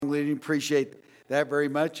leading. Appreciate that very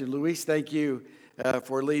much. And Luis, thank you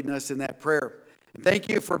for leading us in that prayer. And thank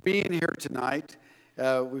you for being here tonight.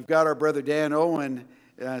 We've got our brother Dan Owen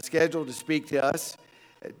scheduled to speak to us.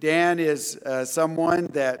 Dan is someone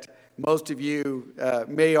that most of you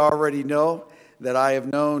may already know, that I have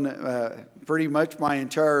known pretty much my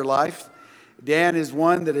entire life. Dan is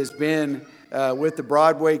one that has been with the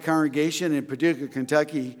Broadway congregation in Paducah,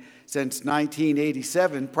 Kentucky since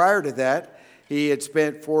 1987. Prior to that, he had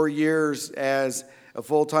spent 4 years as a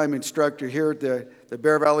full-time instructor here at the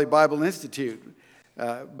Bear Valley Bible Institute.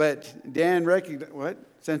 But Dan what?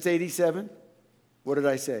 Since 87? What did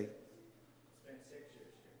I say? Spent 6 years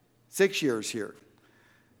here. 6 years here.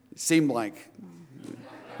 It seemed like.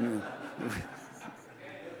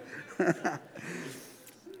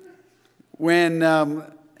 When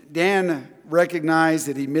Dan recognized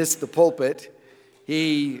that he missed the pulpit,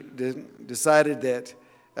 he decided that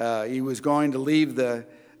he was going to leave the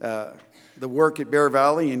work at Bear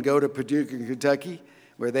Valley and go to Paducah, Kentucky,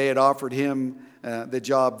 where they had offered him the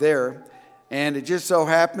job there. And it just so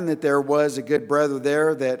happened that there was a good brother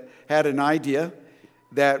there that had an idea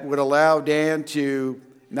that would allow Dan to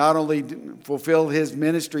not only fulfill his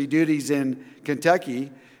ministry duties in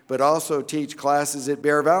Kentucky, but also teach classes at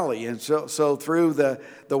Bear Valley. And so through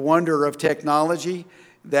the wonder of technology,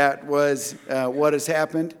 that was what has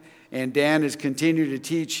happened. And Dan has continued to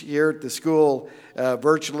teach here at the school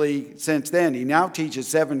virtually since then. He now teaches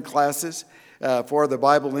 7 classes for the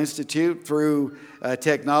Bible Institute through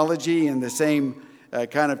technology, and the same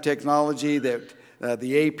kind of technology that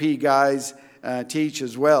the AP guys teach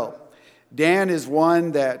as well. Dan is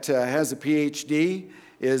one that has a PhD,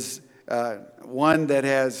 is one that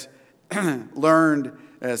has learned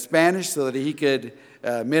Spanish so that he could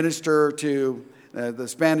minister to the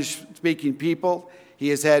Spanish-speaking people. He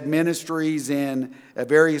has had ministries in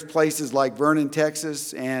various places like Vernon,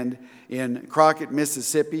 Texas, and in Crockett,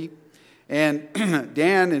 Mississippi. And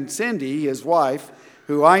Dan and Cindy, his wife,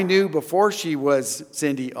 who I knew before she was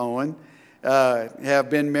Cindy Owen, have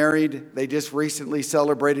been married. They just recently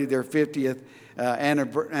celebrated their 50th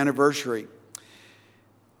anniversary.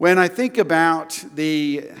 When I think about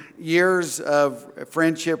the years of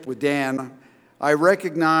friendship with Dan, I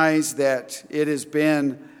recognize that it has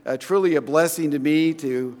been truly a blessing to me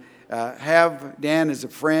to have Dan as a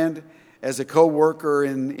friend, as a co-worker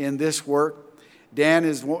in this work. Dan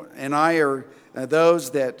and I are those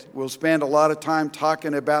that will spend a lot of time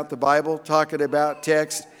talking about the Bible, talking about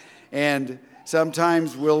text, and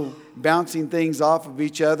sometimes we'll bouncing things off of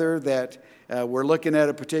each other that we're looking at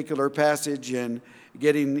a particular passage and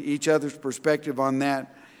getting each other's perspective on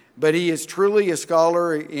that. But he is truly a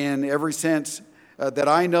scholar in every sense that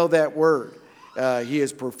I know that word. He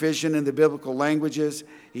is proficient in the biblical languages.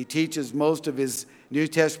 He teaches most of his New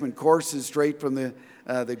Testament courses straight from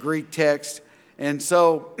the Greek text. And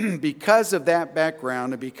so because of that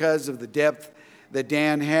background and because of the depth that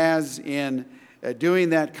Dan has in doing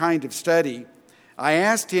that kind of study, I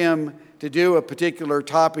asked him to do a particular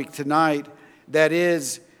topic tonight that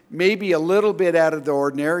is maybe a little bit out of the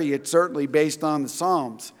ordinary. It's certainly based on the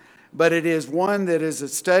Psalms, but it is one that is a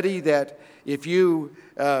study that if you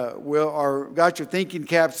got your thinking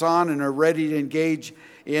caps on and are ready to engage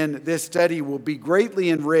in this study, will be greatly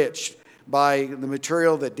enriched by the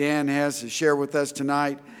material that Dan has to share with us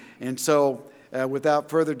tonight. And so without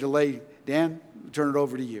further delay, Dan, I'll turn it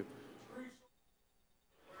over to you.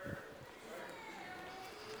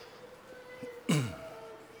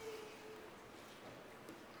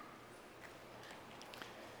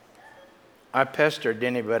 I pester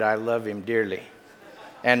Denny, but I love him dearly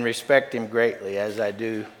and respect him greatly, as I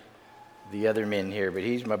do the other men here, but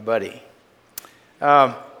he's my buddy.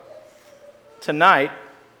 Tonight,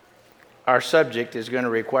 our subject is going to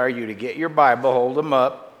require you to get your Bible, hold them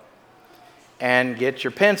up, and get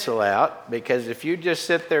your pencil out, because if you just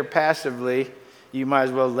sit there passively, you might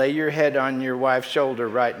as well lay your head on your wife's shoulder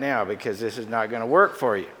right now, because this is not going to work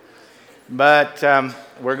for you. But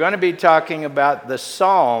we're going to be talking about the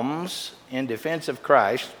Psalms in defense of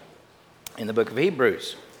Christ in the book of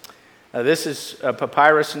Hebrews. This is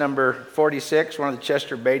papyrus number 46, one of the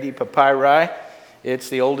Chester Beatty papyri. It's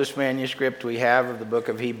the oldest manuscript we have of the book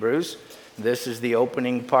of Hebrews. This is the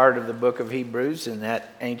opening part of the book of Hebrews in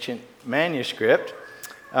that ancient manuscript.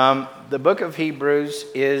 The book of Hebrews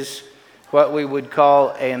is what we would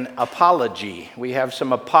call an apology. We have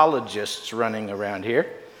some apologists running around here.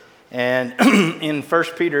 And in 1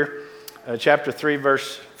 Peter chapter 3,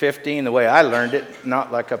 verse 15, the way I learned it,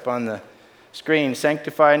 not like up on the screen,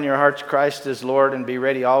 sanctify in your hearts Christ as Lord, and be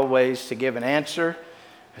ready always to give an answer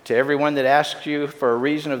to everyone that asks you for a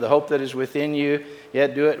reason of the hope that is within you,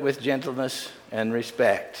 yet do it with gentleness and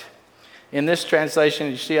respect. In this translation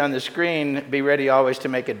you see on the screen, be ready always to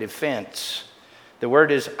make a defense. The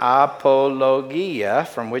word is apologia,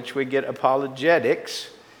 from which we get apologetics,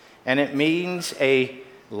 and it means a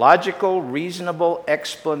logical, reasonable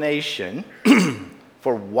explanation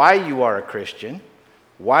for why you are a Christian,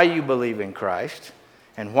 why you believe in Christ,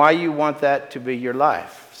 and why you want that to be your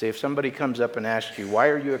life. See, if somebody comes up and asks you, why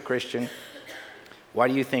are you a Christian? Why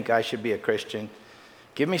do you think I should be a Christian?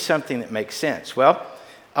 Give me something that makes sense. Well,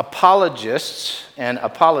 apologists and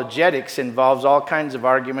apologetics involves all kinds of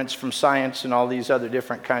arguments from science and all these other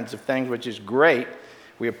different kinds of things, which is great.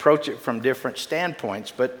 We approach it from different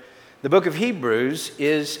standpoints. But the book of Hebrews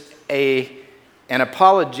is an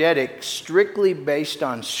apologetic strictly based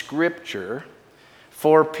on Scripture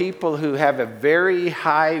for people who have a very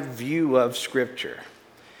high view of Scripture.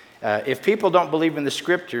 If people don't believe in the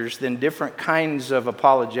Scriptures, then different kinds of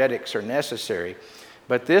apologetics are necessary.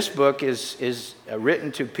 But this book is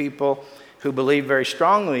written to people who believe very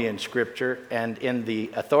strongly in Scripture and in the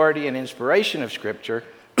authority and inspiration of Scripture,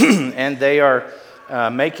 and they are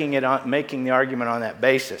making the argument on that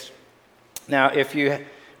basis. Now, if you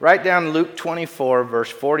write down Luke 24, verse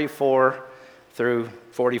 44 through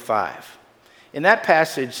 45, in that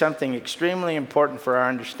passage, something extremely important for our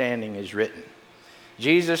understanding is written.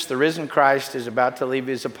 Jesus, the risen Christ, is about to leave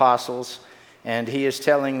his apostles, and he is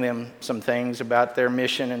telling them some things about their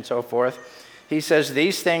mission and so forth. He says,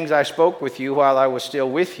 "These things I spoke with you while I was still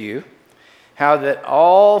with you, how that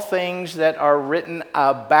all things that are written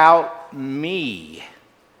about me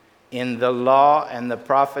in the law and the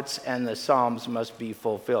prophets and the Psalms must be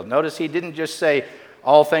fulfilled." Notice he didn't just say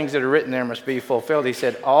all things that are written there must be fulfilled. He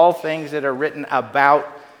said all things that are written about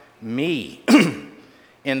me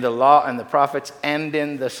in the law and the prophets and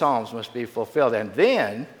in the Psalms must be fulfilled. And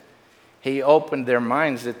then he opened their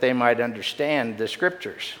minds that they might understand the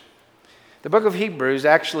Scriptures. The book of Hebrews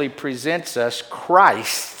actually presents us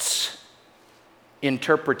Christ's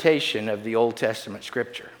interpretation of the Old Testament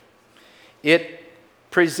Scripture. It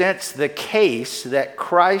presents the case that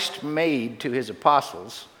Christ made to his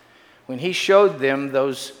apostles when he showed them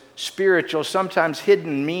those spiritual, sometimes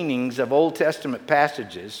hidden meanings of Old Testament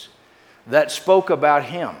passages that spoke about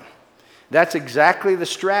him. That's exactly the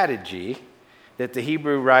strategy that the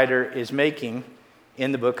Hebrew writer is making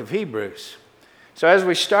in the book of Hebrews. So as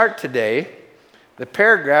we start today, the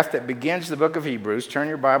paragraph that begins the book of Hebrews, turn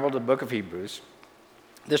your Bible to the book of Hebrews,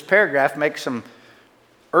 this paragraph makes some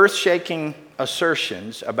earth-shaking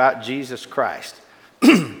assertions about Jesus Christ.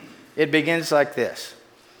 It begins like this,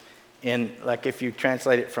 like if you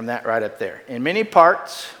translate it from that right up there. In many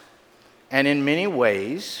parts and in many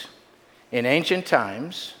ways, in ancient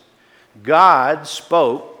times, God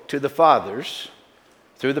spoke to the fathers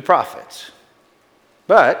through the prophets.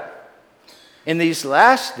 But in these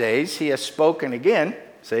last days, he has spoken again,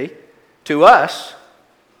 to us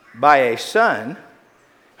by a Son,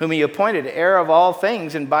 whom he appointed heir of all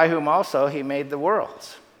things, and by whom also he made the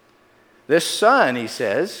worlds. This Son, he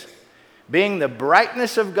says, being the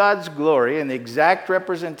brightness of God's glory and the exact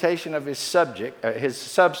representation of his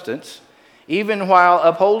substance, even while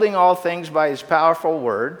upholding all things by his powerful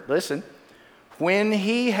word, listen, when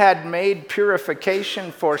he had made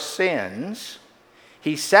purification for sins,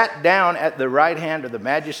 he sat down at the right hand of the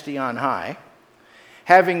Majesty on high,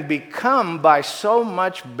 having become by so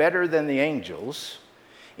much better than the angels,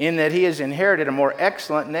 in that he has inherited a more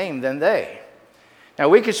excellent name than they. Now,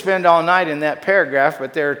 we could spend all night in that paragraph,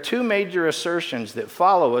 but there are two major assertions that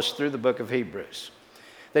follow us through the book of Hebrews.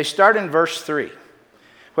 They start in verse 3,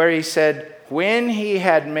 where he said, when he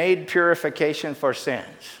had made purification for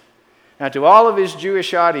sins. Now, to all of his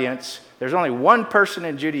Jewish audience, there's only one person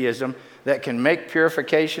in Judaism that can make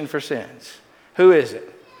purification for sins. Who is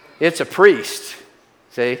it? It's a priest,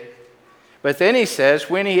 see? But then he says,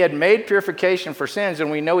 when he had made purification for sins, and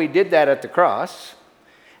we know he did that at the cross,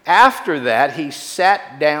 after that he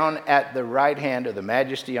sat down at the right hand of the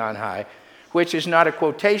Majesty on high, which is not a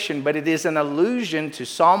quotation, but it is an allusion to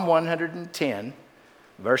Psalm 110,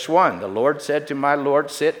 verse 1. The Lord said to my Lord,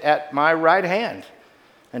 sit at my right hand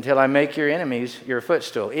until I make your enemies your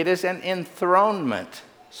footstool. It is an enthronement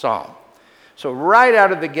psalm. So right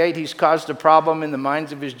out of the gate, he's caused a problem in the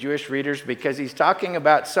minds of his Jewish readers because he's talking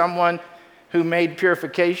about someone who made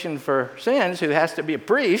purification for sins, who has to be a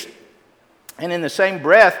priest. And in the same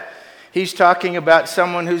breath, he's talking about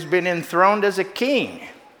someone who's been enthroned as a king.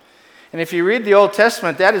 And if you read the Old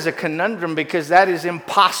Testament, that is a conundrum because that is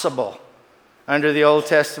impossible under the Old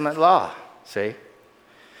Testament law, see?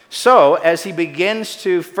 So, as he begins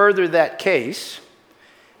to further that case,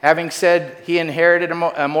 having said he inherited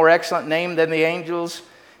a more excellent name than the angels,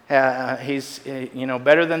 he's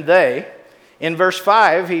better than they. In verse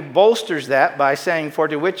 5, he bolsters that by saying, "For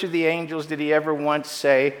to which of the angels did he ever once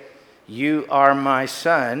say, 'You are my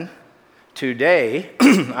son, today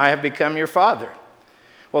I have become your father'?"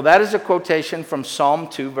 Well, that is a quotation from Psalm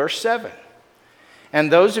 2, verse 7.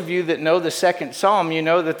 And those of you that know the second psalm, you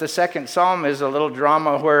know that the second psalm is a little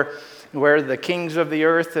drama where the kings of the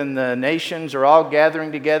earth and the nations are all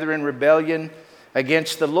gathering together in rebellion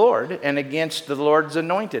against the Lord and against the Lord's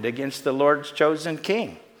anointed, against the Lord's chosen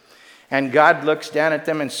king. And God looks down at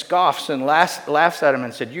them and scoffs and laughs at them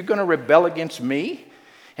and said, "You're going to rebel against me?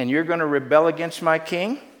 And you're going to rebel against my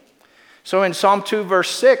king?" So in Psalm 2,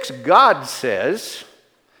 verse 6, God says,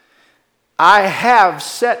 "I have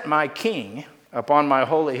set my king upon my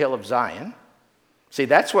holy hill of Zion." See,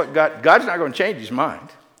 that's what God's not going to change his mind.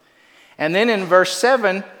 And then in verse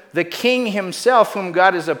 7, the king himself, whom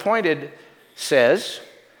God has appointed, says,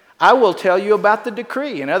 "I will tell you about the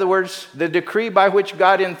decree." In other words, the decree by which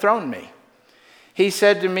God enthroned me. He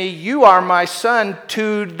said to me, "You are my son.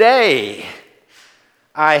 Today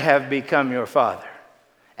I have become your father.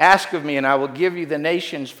 Ask of me, and I will give you the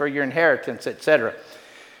nations for your inheritance," etc.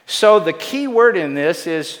 So the key word in this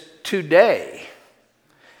is today.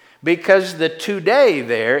 Because the today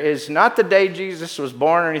there is not the day Jesus was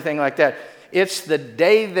born or anything like that. It's the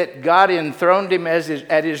day that God enthroned him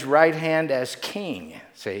at his right hand as king.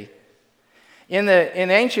 See? In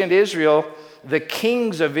ancient Israel, the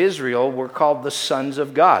kings of Israel were called the sons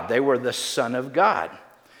of God. They were the son of God.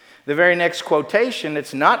 The very next quotation,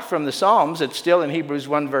 it's not from the Psalms, it's still in Hebrews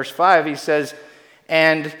 1 verse 5. He says,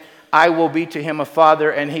 "And I will be to him a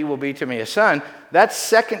father, and he will be to me a son." That's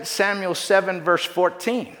 2 Samuel 7 verse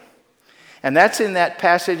 14. And that's in that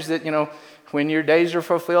passage that, "When your days are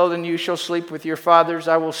fulfilled and you shall sleep with your fathers,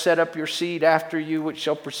 I will set up your seed after you, which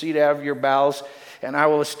shall proceed out of your bowels, and I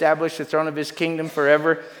will establish the throne of his kingdom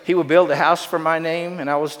forever. He will build a house for my name, and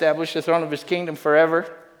I will establish the throne of his kingdom forever."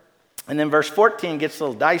 And then verse 14 gets a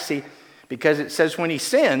little dicey because it says, "When he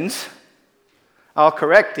sins, I'll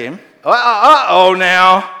correct him." Uh-oh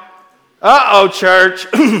now. Uh-oh, church.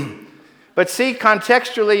 But see,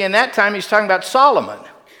 contextually in that time, he's talking about Solomon.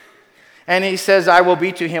 And he says, "I will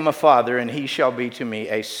be to him a father, and he shall be to me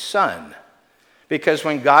a son." Because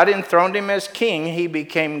when God enthroned him as king, he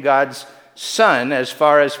became God's son as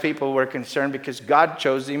far as people were concerned, because God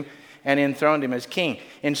chose him and enthroned him as king.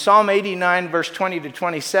 In Psalm 89, verse 20 to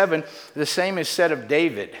 27, the same is said of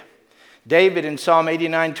David. David in Psalm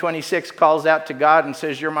 89, 26 calls out to God and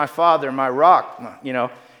says, "You're my father, my rock,"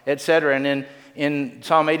 etc. And in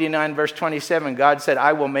Psalm 89, verse 27, God said,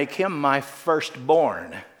 "I will make him my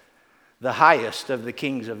firstborn, the highest of the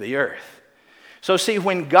kings of the earth." So see,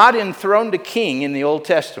 when God enthroned a king in the Old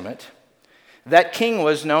Testament, that king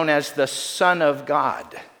was known as the Son of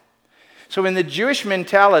God. So in the Jewish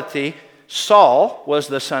mentality, Saul was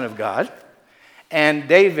the Son of God, and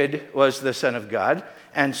David was the Son of God,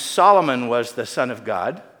 and Solomon was the Son of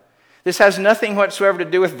God. This has nothing whatsoever to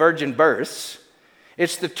do with virgin births.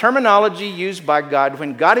 It's the terminology used by God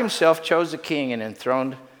when God himself chose a king and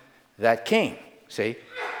enthroned that king. See?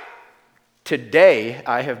 "Today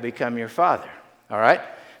I have become your father." All right?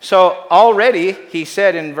 So already he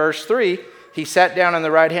said in verse 3, he sat down on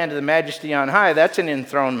the right hand of the majesty on high. That's an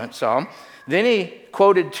enthronement psalm. Then he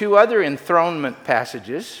quoted two other enthronement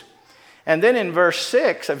passages. And then in verse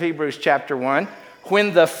 6 of Hebrews chapter 1,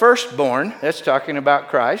 when the firstborn, that's talking about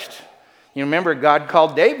Christ. You remember God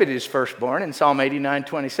called David his firstborn in Psalm 89,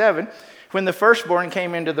 27. When the firstborn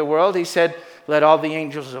came into the world, he said, "Let all the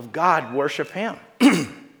angels of God worship him."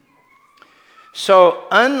 So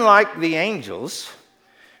unlike the angels,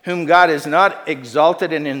 whom God has not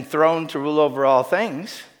exalted and enthroned to rule over all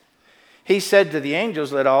things, he said to the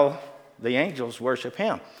angels, "Let all the angels worship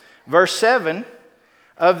him." Verse 7,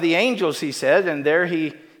 of the angels, he said, and there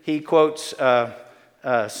he quotes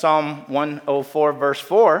Psalm 104, verse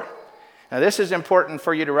 4. Now this is important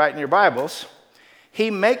for you to write in your Bibles. "He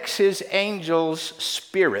makes his angels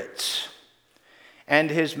spirits and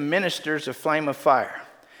his ministers a flame of fire."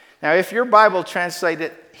 Now, if your Bible translates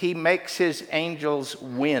it, "He makes his angels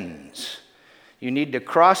winds." You need to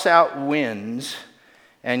cross out winds,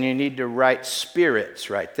 and you need to write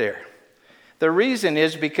spirits right there. The reason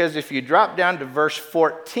is because if you drop down to verse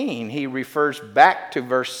 14, he refers back to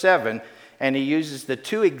verse 7, and he uses the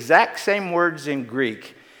two exact same words in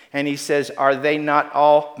Greek. And he says, "Are they not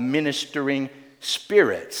all ministering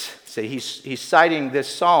spirits?" See, he's citing this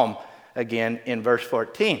psalm again in verse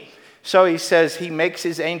 14. So he says he makes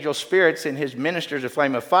his angel spirits and his ministers a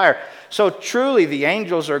flame of fire. So truly the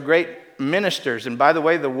angels are great ministers. And by the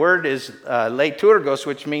way, the word is leiturgos,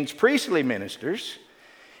 which means priestly ministers.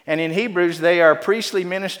 And in Hebrews, they are priestly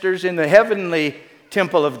ministers in the heavenly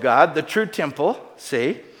temple of God, the true temple,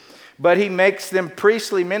 see? But he makes them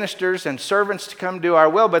priestly ministers and servants to come do our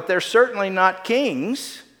will, but they're certainly not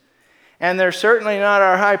kings, and they're certainly not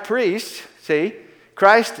our high priest, see?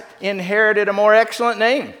 Christ inherited a more excellent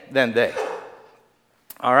name than they.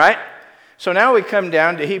 All right? So now we come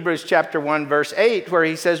down to Hebrews chapter 1, verse 8, where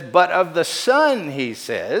he says, but of the Son, he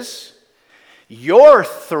says, your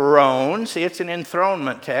throne, see, it's an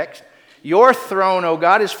enthronement text, your throne, O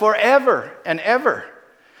God, is forever and ever.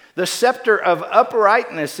 The scepter of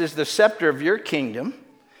uprightness is the scepter of your kingdom.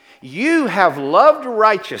 You have loved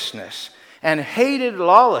righteousness and hated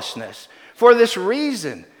lawlessness. For this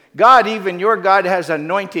reason, God, even your God, has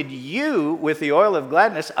anointed you with the oil of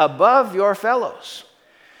gladness above your fellows.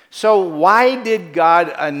 So why did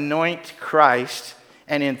God anoint Christ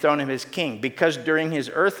and enthrone him as king? Because during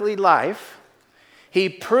his earthly life, he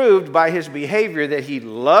proved by his behavior that he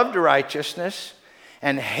loved righteousness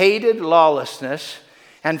and hated lawlessness.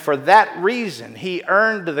 And for that reason, he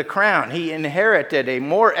earned the crown. He inherited a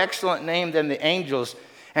more excellent name than the angels.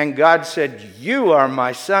 And God said, you are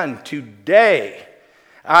my son. Today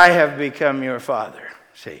I have become your father.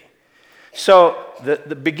 See? So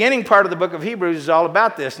the beginning part of the book of Hebrews is all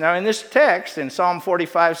about this. Now in this text, in Psalm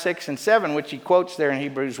 45, 6, and 7, which he quotes there in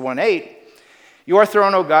Hebrews 1, 8, your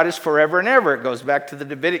throne, O God, is forever and ever. It goes back to the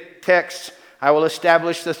Davidic text. I will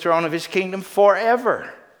establish the throne of his kingdom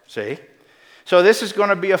forever. See? So this is going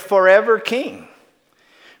to be a forever king.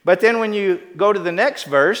 But then when you go to the next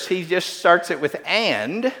verse, he just starts it with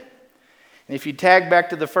and if you tag back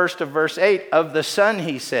to the first of verse 8, of the Son,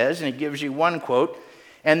 he says, and he gives you one quote,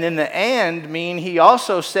 and then the and mean he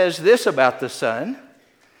also says this about the Son.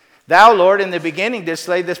 Thou, Lord, in the beginning didst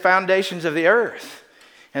lay the foundations of the earth,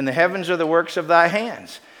 and the heavens are the works of thy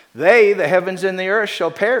hands. They, the heavens and the earth,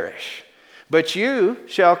 shall perish, but you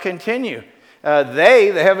shall continue.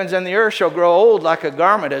 They, the heavens and the earth, shall grow old like a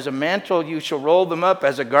garment. As a mantle you shall roll them up.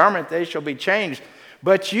 As a garment they shall be changed.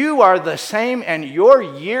 But you are the same, and your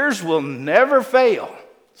years will never fail.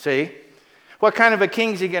 See? What kind of a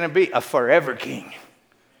king is he going to be? A forever king.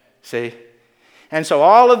 See? And so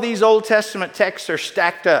all of these Old Testament texts are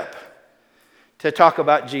stacked up to talk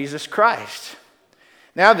about Jesus Christ.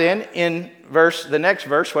 Now then, in the next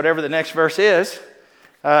verse, whatever the next verse is,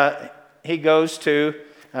 he goes to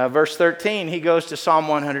verse 13. He goes to Psalm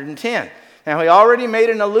 110. Now, he already made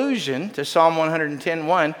an allusion to Psalm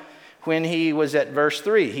 110:1 when he was at verse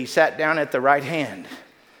 3. He sat down at the right hand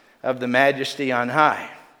of the majesty on high.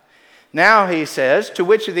 Now he says, to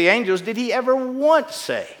which of the angels did he ever once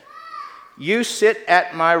say, you sit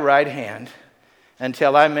at my right hand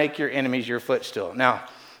until I make your enemies your footstool? Now,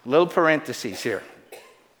 little parentheses here.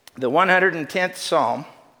 The 110th Psalm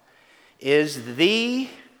is the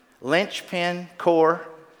linchpin core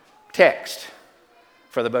text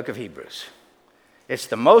for the book of Hebrews. It's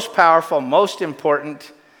the most powerful, most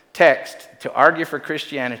important text to argue for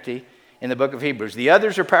Christianity in the book of Hebrews. The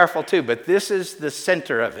others are powerful too, but this is the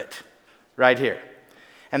center of it right here.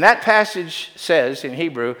 And that passage says in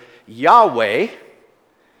Hebrew, Yahweh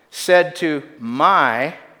said to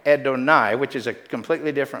my Adonai, which is a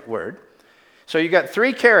completely different word. So you've got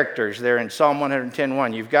three characters there in Psalm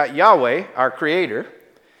 110:1. You've got Yahweh, our creator.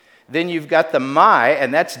 Then you've got the my,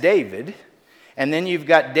 and that's David. And then you've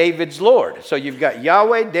got David's Lord. So you've got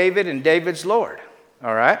Yahweh, David, and David's Lord.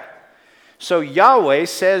 All right? So Yahweh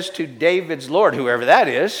says to David's Lord, whoever that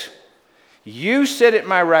is, you sit at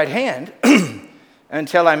my right hand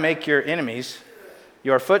until I make your enemies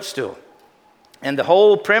your footstool. And the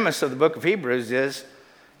whole premise of the book of Hebrews is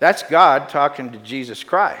that's God talking to Jesus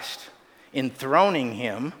Christ, enthroning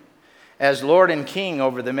him as Lord and King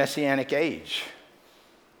over the Messianic age.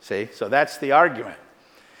 See? So that's the argument.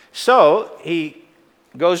 So he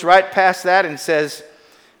goes right past that and says,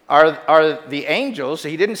 are the angels,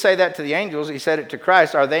 he didn't say that to the angels, he said it to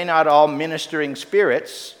Christ, are they not all ministering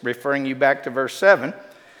spirits, referring you back to verse 7,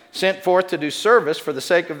 sent forth to do service for the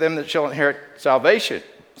sake of them that shall inherit salvation?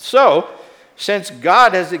 So, since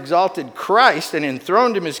God has exalted Christ and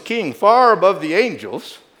enthroned him as king far above the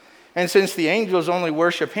angels, and since the angels only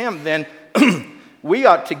worship him, then we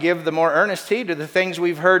ought to give the more earnest heed to the things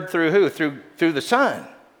we've heard through who? Through the Son.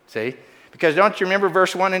 See? Because don't you remember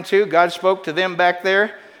verse 1 and 2? God spoke to them back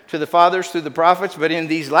there, to the fathers through the prophets, but in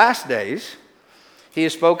these last days, he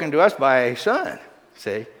has spoken to us by a Son.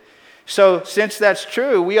 See? So since that's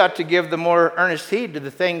true, we ought to give the more earnest heed to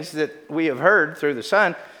the things that we have heard through the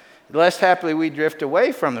Son, lest happily we drift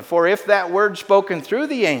away from them. For if that word spoken through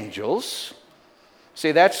the angels,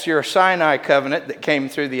 see, that's your Sinai covenant that came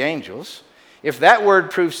through the angels. If that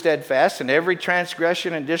word proves steadfast and every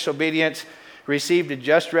transgression and disobedience received a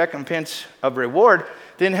just recompense of reward,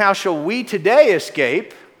 then how shall we today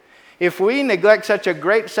escape if we neglect such a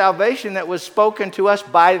great salvation that was spoken to us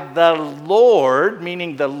by the Lord,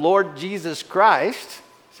 meaning the Lord Jesus Christ?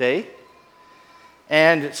 See?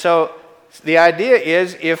 And so the idea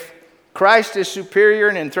is, if Christ is superior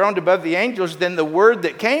and enthroned above the angels, then the word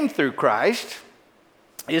that came through Christ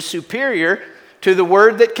is superior to the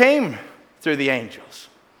word that came through the angels.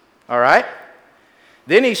 All right?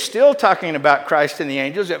 Then he's still talking about Christ and the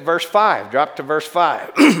angels at verse 5. Drop to verse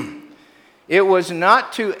 5. It was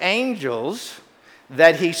not to angels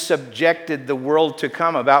that he subjected the world to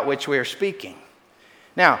come about which we are speaking.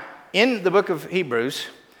 Now, in the book of Hebrews,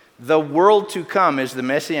 the world to come is the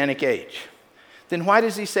Messianic age. Then why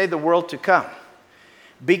does he say the world to come?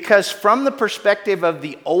 Because from the perspective of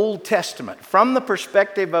the Old Testament, from the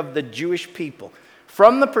perspective of the Jewish people,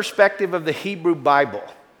 from the perspective of the Hebrew Bible,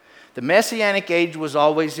 the Messianic age was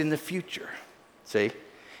always in the future. See?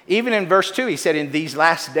 Even in verse 2, he said, in these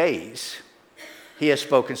last days, he has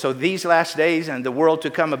spoken. So these last days and the world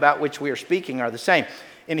to come about which we are speaking are the same.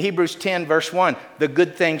 In Hebrews 10, verse 1, the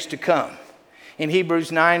good things to come. In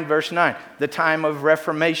Hebrews 9, verse 9, the time of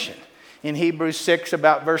reformation. In Hebrews 6,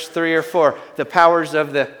 about verse 3 or 4, the powers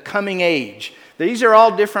of the coming age. These are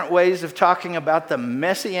all different ways of talking about the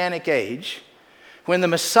Messianic age, when the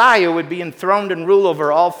Messiah would be enthroned and rule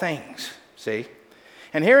over all things. See?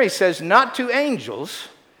 And here he says, not to angels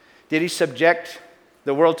did he subject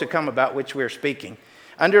the world to come about which we are speaking.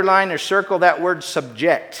 Underline or circle that word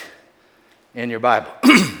subject in your Bible.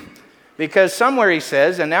 Because somewhere he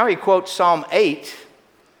says, and now he quotes Psalm 8.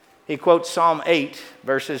 He quotes Psalm 8,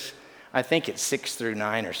 verses, I think it's 6 through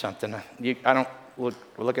 9 or something. I don't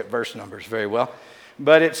look at verse numbers very well.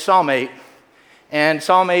 But it's Psalm 8. And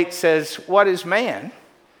Psalm 8 says, what is man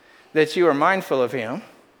that you are mindful of him,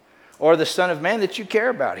 or the son of man that you care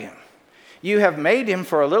about him? You have made him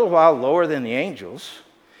for a little while lower than the angels,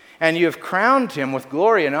 and you have crowned him with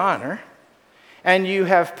glory and honor, and you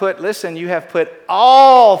have put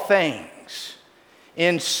all things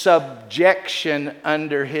in subjection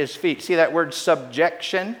under his feet. See that word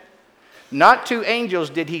subjection? Not to angels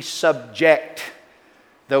did he subject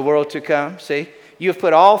the world to come, see? You have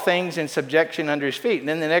put all things in subjection under his feet. And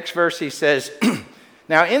then the next verse he says,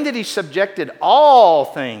 now in that he subjected all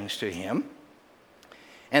things to him,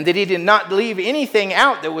 and that he did not leave anything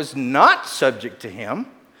out that was not subject to him,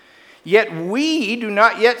 yet we do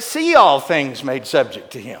not yet see all things made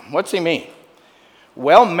subject to him. What's he mean?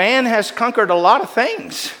 Well, man has conquered a lot of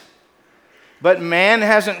things, but man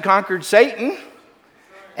hasn't conquered Satan,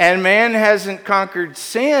 and man hasn't conquered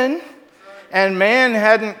sin, and man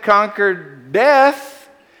hadn't conquered death.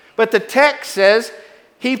 But the text says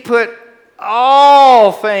he put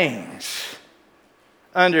all things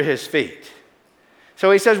under his feet.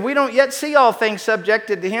 So he says, we don't yet see all things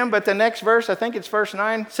subjected to him, but the next verse, I think it's verse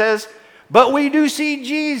 9, says, but we do see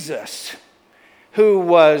Jesus, who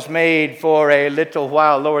was made for a little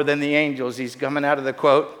while lower than the angels. He's coming out of the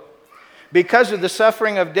quote. Because of the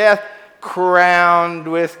suffering of death,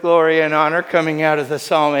 crowned with glory and honor, coming out of the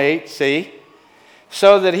Psalm 8, see?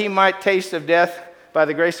 So that he might taste of death, by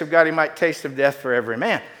the grace of God, he might taste of death for every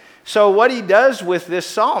man. So what he does with this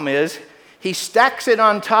psalm is, he stacks it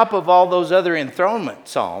on top of all those other enthronement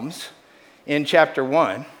psalms in chapter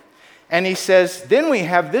 1. And he says, then we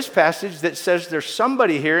have this passage that says there's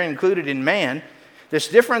somebody here included in man that's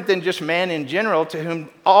different than just man in general, to whom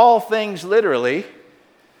all things literally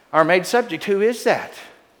are made subject. Who is that?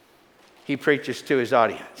 He preaches to his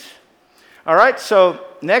audience. All right, so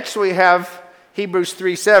next we have Hebrews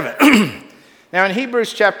 3:7. Now in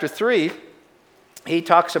Hebrews chapter 3, he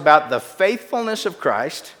talks about the faithfulness of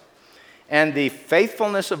Christ, and the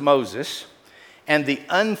faithfulness of Moses, and the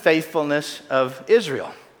unfaithfulness of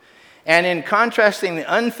Israel. And in contrasting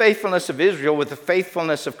the unfaithfulness of Israel with the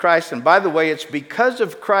faithfulness of Christ, and by the way, it's because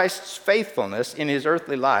of Christ's faithfulness in his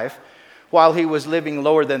earthly life, while he was living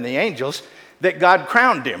lower than the angels, that God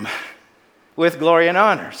crowned him with glory and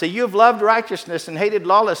honor. So you have loved righteousness and hated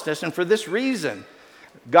lawlessness, and for this reason,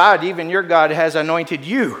 God, even your God, has anointed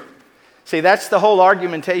you. See, that's the whole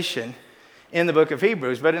argumentation in the book of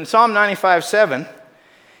Hebrews. But in Psalm 95:7,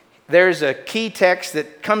 there's a key text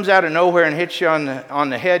that comes out of nowhere and hits you on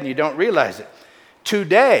the head and you don't realize it.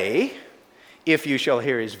 Today, if you shall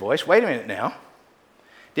hear his voice. Wait a minute now.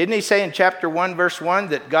 Didn't he say in chapter 1, verse 1,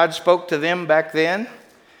 that God spoke to them back then?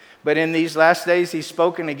 But in these last days, he's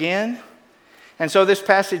spoken again. And so this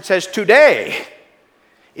passage says, today,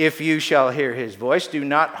 if you shall hear his voice, do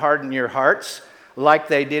not harden your hearts like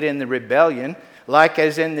they did in the rebellion, like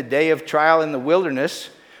as in the day of trial in the wilderness,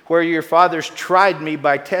 where your fathers tried me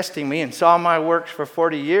by testing me and saw my works for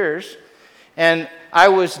 40 years. And I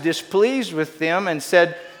was displeased with them and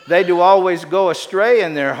said, they do always go astray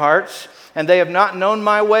in their hearts, and they have not known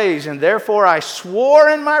my ways. And therefore I swore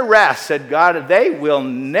in my wrath, said God, they will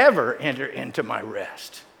never enter into my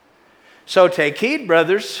rest. So take heed,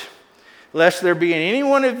 brothers, lest there be in any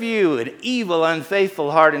one of you an evil,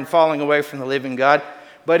 unfaithful heart in falling away from the living God.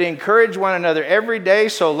 But encourage one another every day,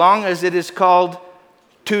 so long as it is called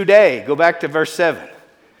today. Go back to verse 7.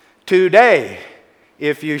 Today,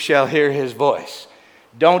 if you shall hear his voice.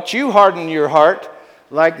 Don't you harden your heart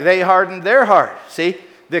like they hardened their heart. See,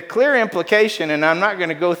 the clear implication, and I'm not going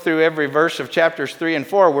to go through every verse of chapters 3 and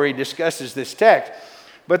 4 where he discusses this text,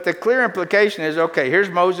 but the clear implication is, okay, here's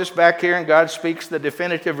Moses back here, and God speaks the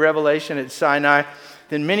definitive revelation at Sinai.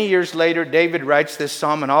 Then many years later, David writes this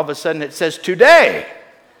psalm, and all of a sudden it says, today,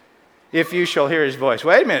 if you shall hear his voice.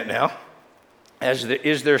 Wait a minute now.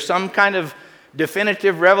 Is there some kind of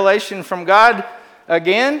definitive revelation from God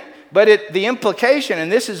again? But the implication, and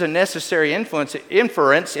this is a necessary inference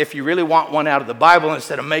if you really want one out of the Bible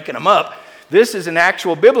instead of making them up, this is an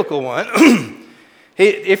actual biblical one.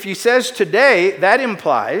 If he says today, that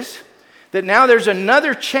implies that now there's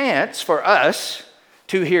another chance for us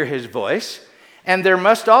to hear his voice, and there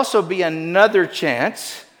must also be another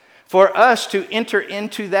chance for us to enter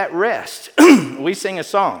into that rest. We sing a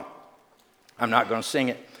song. I'm not going to sing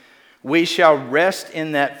it. We shall rest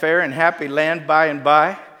in that fair and happy land by and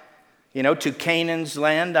by. You know, to Canaan's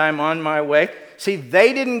land I'm on my way. See,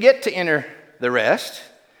 they didn't get to enter the rest,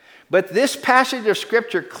 but this passage of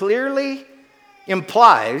Scripture clearly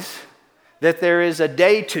implies that there is a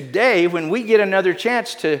day today when we get another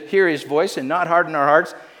chance to hear his voice and not harden our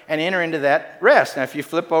hearts and enter into that rest. Now, if you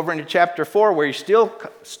flip over into chapter 4, where he's still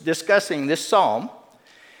discussing this psalm,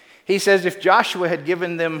 he says if Joshua had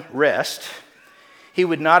given them rest, he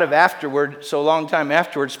would not have afterward, so long time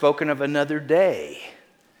afterward, spoken of another day.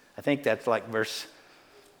 I think that's like verse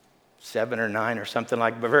 7 or 9 or something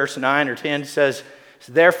like, but verse 9 or 10 says,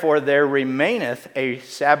 therefore there remaineth a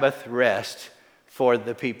Sabbath rest for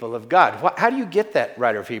the people of God. How do you get that,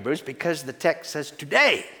 writer of Hebrews? Because the text says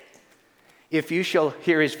today, if you shall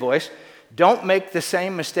hear his voice, don't make the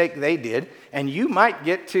same mistake they did, and you might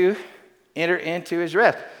get to enter into his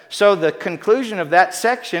rest. So the conclusion of that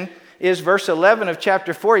section is verse 11 of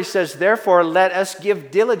chapter 4. He says, therefore let us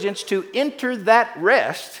give diligence to enter that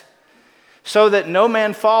rest, so that no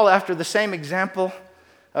man fall after the same example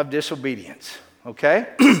of disobedience. Okay?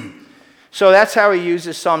 So that's how he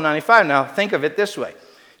uses Psalm 95. Now think of it this way.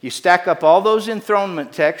 You stack up all those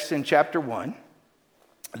enthronement texts in chapter 1.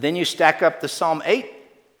 Then you stack up the Psalm 8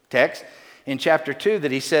 text in chapter 2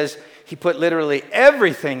 that he says he put literally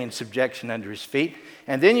everything in subjection under his feet.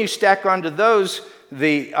 And then you stack onto those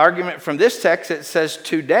the argument from this text that says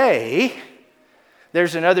today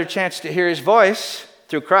there's another chance to hear his voice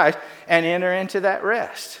through Christ and enter into that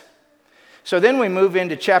rest. So then we move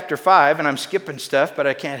into chapter 5, and I'm skipping stuff, but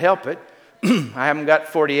I can't help it. I haven't got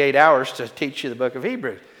 48 hours to teach you the book of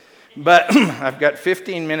Hebrews. But I've got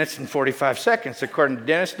 15 minutes and 45 seconds, according to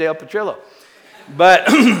Dennis Dale Petrillo. But,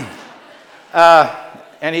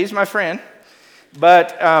 and he's my friend.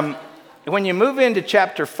 But when you move into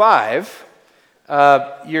chapter 5,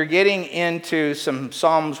 you're getting into some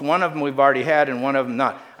Psalms. One of them we've already had and one of them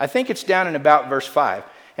not. I think it's down in about verse 5.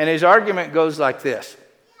 And his argument goes like this.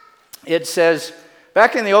 It says,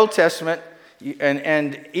 back in the Old Testament,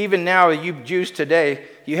 and even now, you Jews today,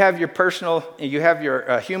 you have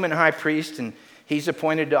your human high priest, and he's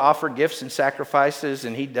appointed to offer gifts and sacrifices,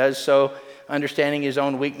 and he does so understanding his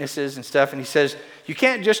own weaknesses and stuff. And he says, you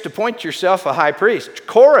can't just appoint yourself a high priest.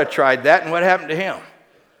 Korah tried that, and what happened to him?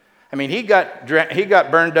 I mean, he got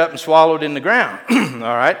burned up and swallowed in the ground.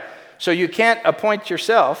 All right? So you can't appoint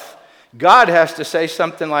yourself. God has to say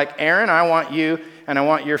something like, Aaron, I want you, and I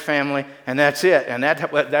want your family, and that's it. And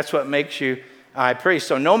that's what makes you high priest.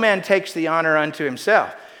 So no man takes the honor unto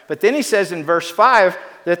himself. But then he says in verse 5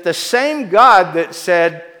 that the same God that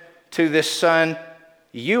said to this son,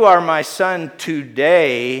 you are my son,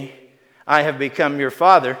 today I have become your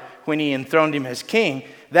father, when he enthroned him as king,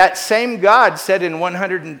 that same God said in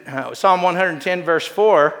Psalm 110 verse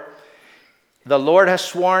 4, the Lord has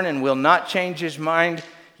sworn and will not change his mind,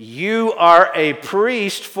 you are a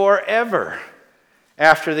priest forever,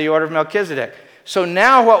 after the order of Melchizedek. So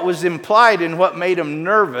now what was implied and what made him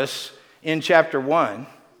nervous in chapter 1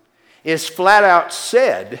 is flat out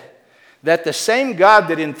said that the same God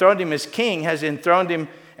that enthroned him as king has enthroned him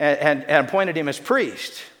and appointed him as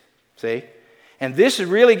priest. See? And this is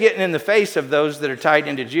really getting in the face of those that are tied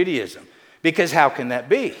into Judaism. Because how can that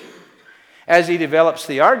be? As he develops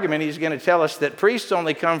the argument, he's going to tell us that priests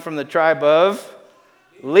only come from the tribe of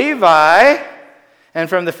Levi, and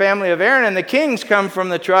from the family of Aaron, and the kings come from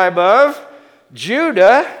the tribe of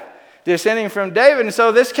Judah, descending from David. And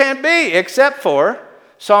so this can't be, except for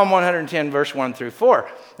Psalm 110, verse 1 through 4.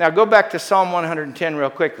 Now go back to Psalm 110 real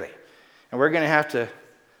quickly. And we're going to have to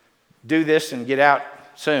do this and get out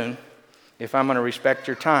soon if I'm going to respect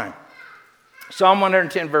your time. Psalm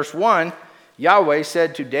 110, verse 1, Yahweh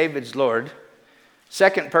said to David's Lord,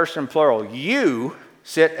 second person plural, you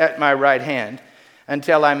sit at my right hand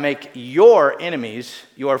until I make your enemies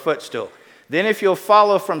your footstool. Then if you'll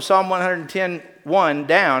follow from Psalm 110:1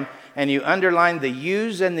 down and you underline the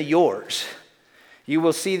yous and the yours, you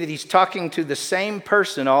will see that he's talking to the same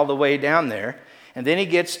person all the way down there. And then he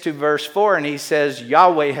gets to verse 4 and he says,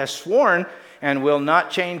 Yahweh has sworn and will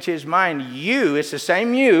not change his mind. You, it's the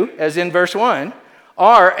same you as in verse 1,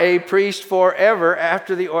 are a priest forever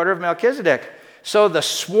after the order of Melchizedek. So the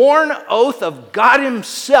sworn oath of God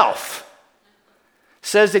himself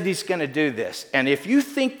says that he's going to do this. And if you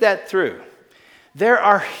think that through, there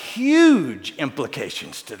are huge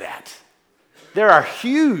implications to that. There are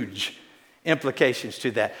huge implications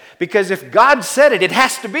to that. Because if God said it, it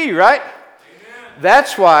has to be, right? Amen.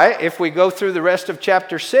 That's why, if we go through the rest of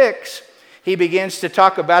chapter 6, he begins to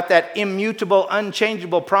talk about that immutable,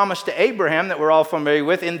 unchangeable promise to Abraham that we're all familiar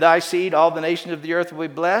with. In thy seed, all the nations of the earth will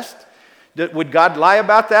be blessed. Would God lie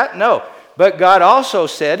about that? No. But God also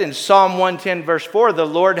said in Psalm 110, verse 4, the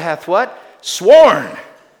Lord hath what? Sworn,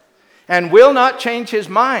 and will not change his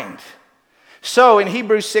mind. So in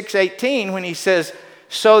Hebrews 6:18, when he says,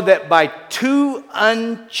 so that by two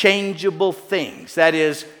unchangeable things, that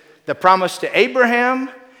is, the promise to Abraham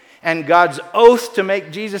and God's oath to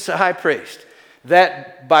make Jesus a high priest,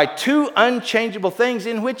 that by two unchangeable things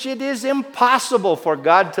in which it is impossible for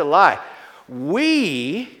God to lie,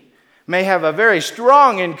 we may have a very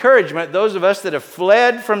strong encouragement, those of us that have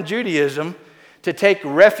fled from Judaism, to take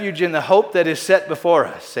refuge in the hope that is set before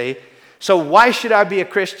us. See? So why should I be a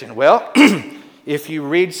Christian? Well, if you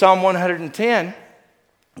read Psalm 110,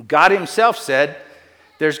 God himself said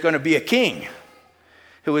there's going to be a king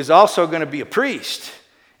who is also going to be a priest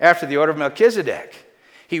after the order of Melchizedek.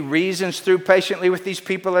 He reasons through patiently with these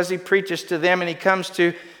people as he preaches to them, and he comes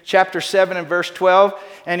to chapter 7 and verse 12,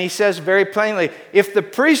 and he says very plainly, if the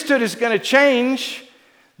priesthood is going to change,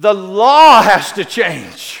 the law has to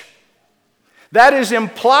change. That is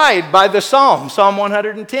implied by the Psalm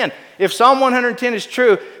 110. If Psalm 110 is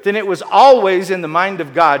true, then it was always in the mind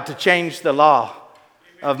of God to change the law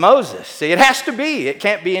of Moses. See, it has to be. It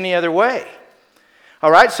can't be any other way. All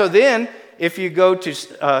right, so then, if you go to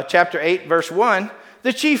chapter 8, verse 1,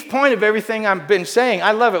 the chief point of everything I've been saying,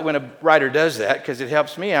 I love it when a writer does that because it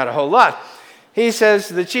helps me out a whole lot. He says,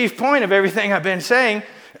 the chief point of everything I've been saying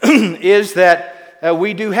is that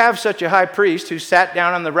we do have such a high priest who sat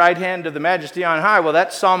down on the right hand of the majesty on high. Well,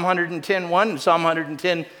 that's Psalm 110:1 and Psalm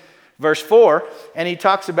 110, verse 4. And he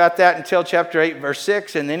talks about that until chapter 8, verse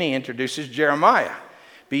 6, and then he introduces Jeremiah.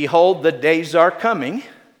 Behold, the days are coming.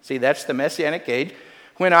 See, that's the Messianic age,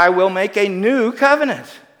 when I will make a new covenant.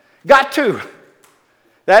 Got to.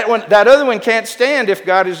 That other one can't stand if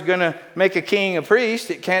God is going to make a king a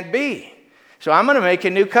priest. It can't be. So I'm going to make a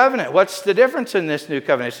new covenant. What's the difference in this new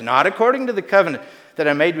covenant? It's not according to the covenant that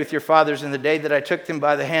I made with your fathers in the day that I took them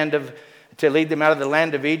by the hand to lead them out of the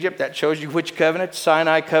land of Egypt. That shows you which covenant,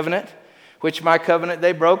 Sinai covenant, which my covenant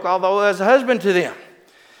they broke, although I was a husband to them.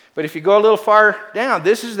 But if you go a little far down,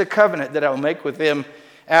 this is the covenant that I will make with them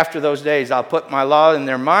after those days. I'll put my law in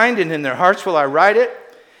their mind, and in their hearts will I write it.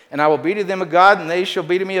 And I will be to them a God, and they shall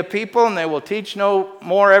be to me a people, and they will teach no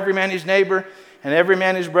more every man his neighbor, and every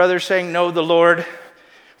man his brother, saying, know the Lord,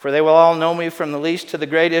 for they will all know me from the least to the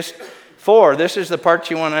greatest. For, this is the part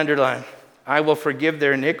you want to underline, I will forgive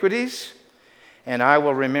their iniquities, and I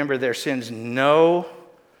will remember their sins no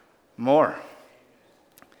more.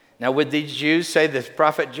 Now, would these Jews say the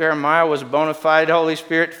prophet Jeremiah was a bona fide Holy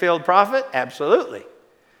Spirit-filled prophet? Absolutely.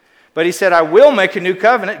 But he said, I will make a new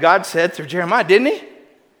covenant, God said through Jeremiah, didn't he?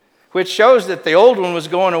 Which shows that the old one was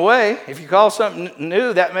going away. If you call something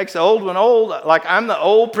new, that makes the old one old. Like I'm the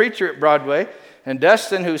old preacher at Broadway, and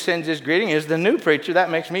Dustin, who sends his greeting, is the new preacher. That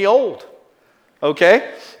makes me old.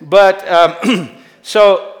 Okay? But,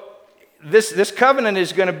 so this covenant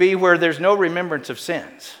is going to be where there's no remembrance of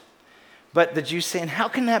sins. But the Jews saying, how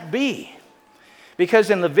can that be? Because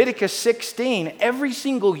in Leviticus 16, every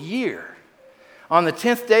single year, on the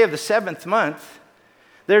 10th day of the 7th month,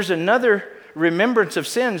 there's another remembrance of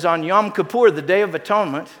sins on Yom Kippur, the Day of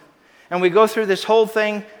Atonement. And we go through this whole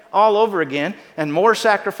thing all over again, and more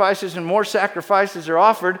sacrifices are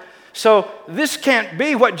offered. So this can't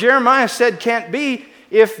be what Jeremiah said can't be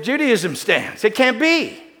if Judaism stands. It can't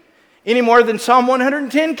be any more than Psalm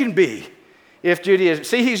 110 can be if Judaism...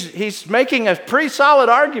 See, he's making a pretty solid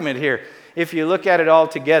argument here if you look at it all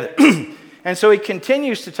together. And so he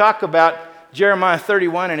continues to talk about Jeremiah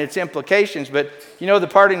 31 and its implications. But you know the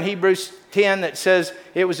part in Hebrews 10 that says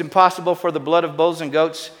it was impossible for the blood of bulls and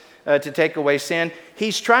goats to take away sin?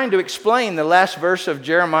 He's trying to explain the last verse of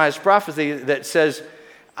Jeremiah's prophecy that says,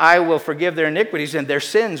 I will forgive their iniquities and their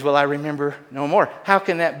sins will I remember no more. How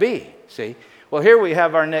can that be? See? Well, here we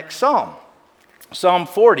have our next psalm. Psalm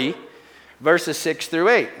 40, verses 6 through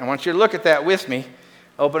 8. I want you to look at that with me.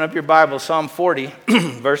 Open up your Bible, Psalm 40,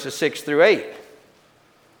 verses 6 through 8.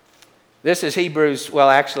 This is Hebrews, well,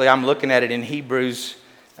 actually, I'm looking at it in Hebrews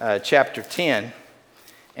chapter 10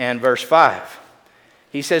 and verse 5.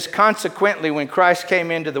 He says, consequently, when Christ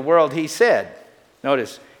came into the world, he said,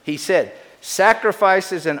 notice, he said,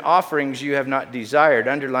 sacrifices and offerings you have not desired.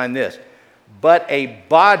 Underline this. But a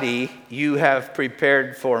body you have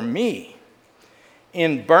prepared for me.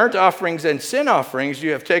 In burnt offerings and sin offerings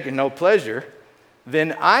you have taken no pleasure.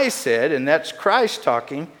 Then I said, and that's Christ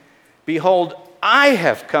talking, behold, I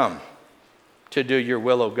have come to do your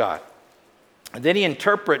will, O God. And then he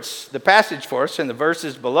interprets the passage for us in the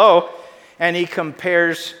verses below, and he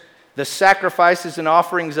compares the sacrifices and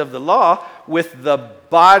offerings of the law with the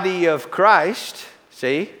body of Christ,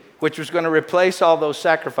 see, which was going to replace all those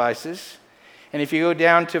sacrifices. And if you go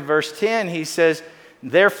down to verse 10, he says,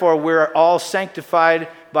 therefore we're all sanctified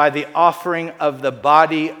by the offering of the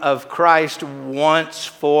body of Christ once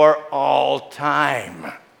for all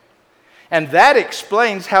time. And that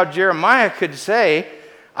explains how Jeremiah could say,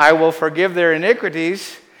 I will forgive their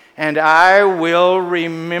iniquities and I will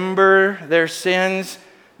remember their sins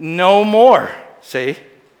no more. See?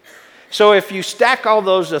 So if you stack all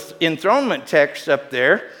those enthronement texts up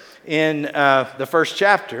there in the first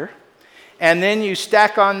chapter, and then you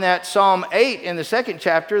stack on that Psalm 8 in the second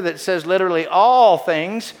chapter that says literally all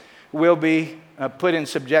things will be put in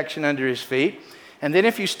subjection under his feet. And then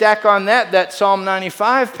if you stack on that Psalm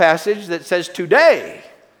 95 passage that says today,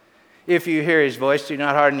 if you hear his voice, do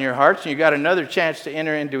not harden your hearts. And you got another chance to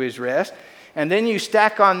enter into his rest. And then you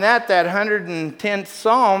stack on that 110th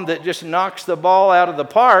Psalm that just knocks the ball out of the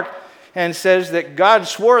park and says that God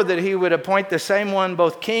swore that he would appoint the same one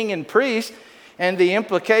both king and priest, and the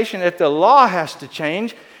implication that the law has to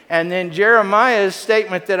change. And then Jeremiah's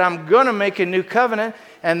statement that I'm going to make a new covenant,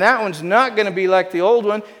 and that one's not going to be like the old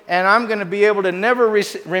one, and I'm going to be able to never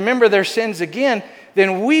remember their sins again.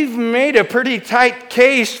 Then we've made a pretty tight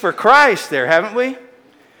case for Christ there, haven't we?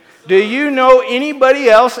 Do you know anybody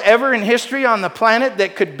else ever in history on the planet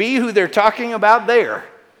that could be who they're talking about there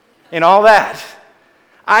in all that?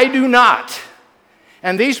 I do not.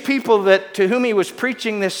 And these people to whom he was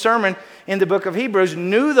preaching this sermon in the book of Hebrews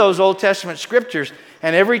knew those Old Testament scriptures.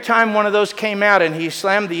 And every time one of those came out and he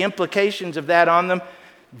slammed the implications of that on them,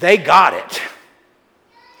 they got it.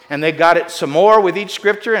 And they got it some more with each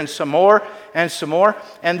scripture and some more and some more.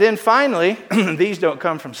 And then finally, these don't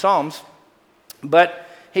come from Psalms, but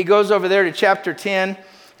he goes over there to chapter 10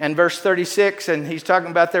 and verse 36, and he's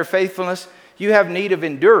talking about their faithfulness. You have need of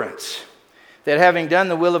endurance, that having done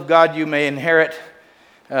the will of God, you may inherit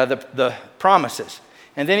the promises.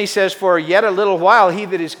 And then he says, for yet a little while he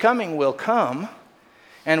that is coming will come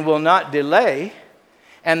and will not delay,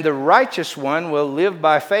 and the righteous one will live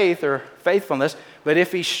by faith or faithfulness. But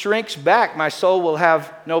if he shrinks back, my soul will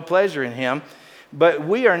have no pleasure in him. But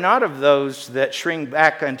we are not of those that shrink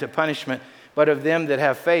back unto punishment, but of them that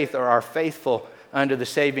have faith or are faithful unto the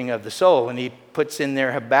saving of the soul. And he puts in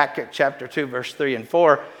there Habakkuk chapter 2, verse 3 and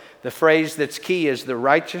 4. The phrase that's key is the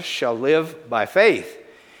righteous shall live by faith.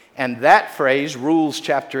 And that phrase rules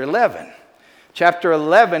chapter 11. Chapter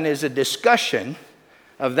 11 is a discussion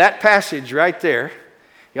of that passage right there.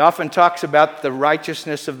 He often talks about the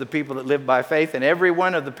righteousness of the people that live by faith, and every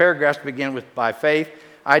one of the paragraphs begin with by faith.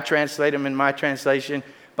 I translate them in my translation,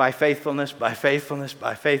 by faithfulness, by faithfulness,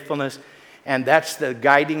 by faithfulness. And that's the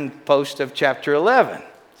guiding post of chapter 11,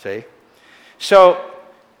 see? So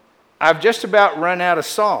I've just about run out of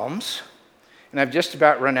Psalms, and I've just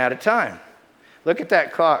about run out of time. Look at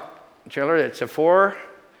that clock, Chiller. It's 4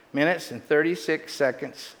 minutes and 36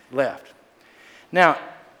 seconds left. Now,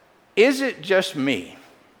 is it just me?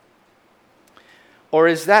 Or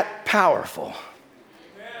is that powerful?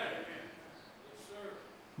 Amen.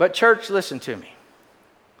 But church, listen to me.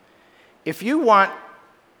 If you want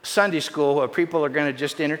Sunday school where people are going to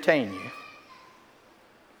just entertain you,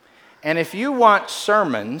 and if you want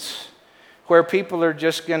sermons where people are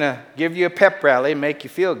just going to give you a pep rally and make you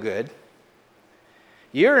feel good,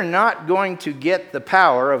 you're not going to get the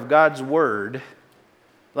power of God's word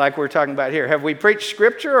like we're talking about here. Have we preached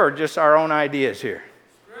Scripture or just our own ideas here?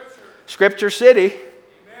 Scripture City.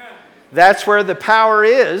 Amen. That's where the power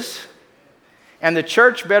is. And the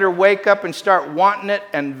church better wake up and start wanting it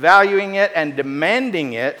and valuing it and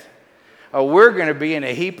demanding it, or we're going to be in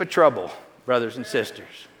a heap of trouble, brothers and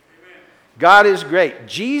sisters. God is great.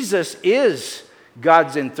 Jesus is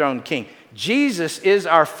God's enthroned King. Jesus is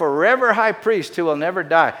our forever high priest who will never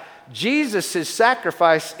die. Jesus'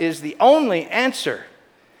 sacrifice is the only answer.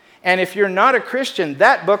 And if you're not a Christian,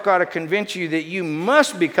 that book ought to convince you that you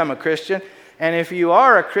must become a Christian. And if you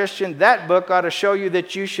are a Christian, that book ought to show you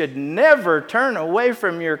that you should never turn away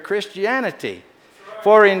from your Christianity.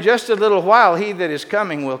 For in just a little while, he that is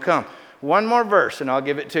coming will come. One more verse, and I'll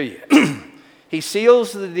give it to you. He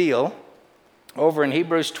seals the deal over in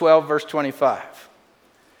Hebrews 12, verse 25.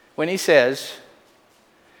 When he says,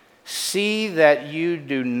 see that you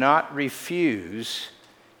do not refuse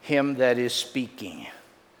him that is speaking.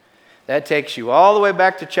 That takes you all the way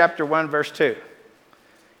back to chapter 1, verse 2.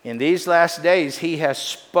 In these last days, he has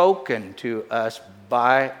spoken to us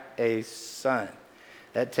by a son.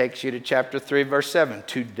 That takes you to chapter 3, verse 7.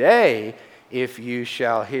 Today, if you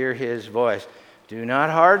shall hear his voice, do not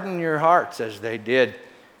harden your hearts as they did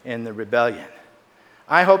in the rebellion.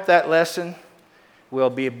 I hope that lesson will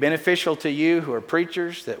be beneficial to you who are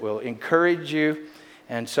preachers, that will encourage you.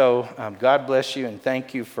 And so God bless you and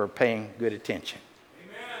thank you for paying good attention.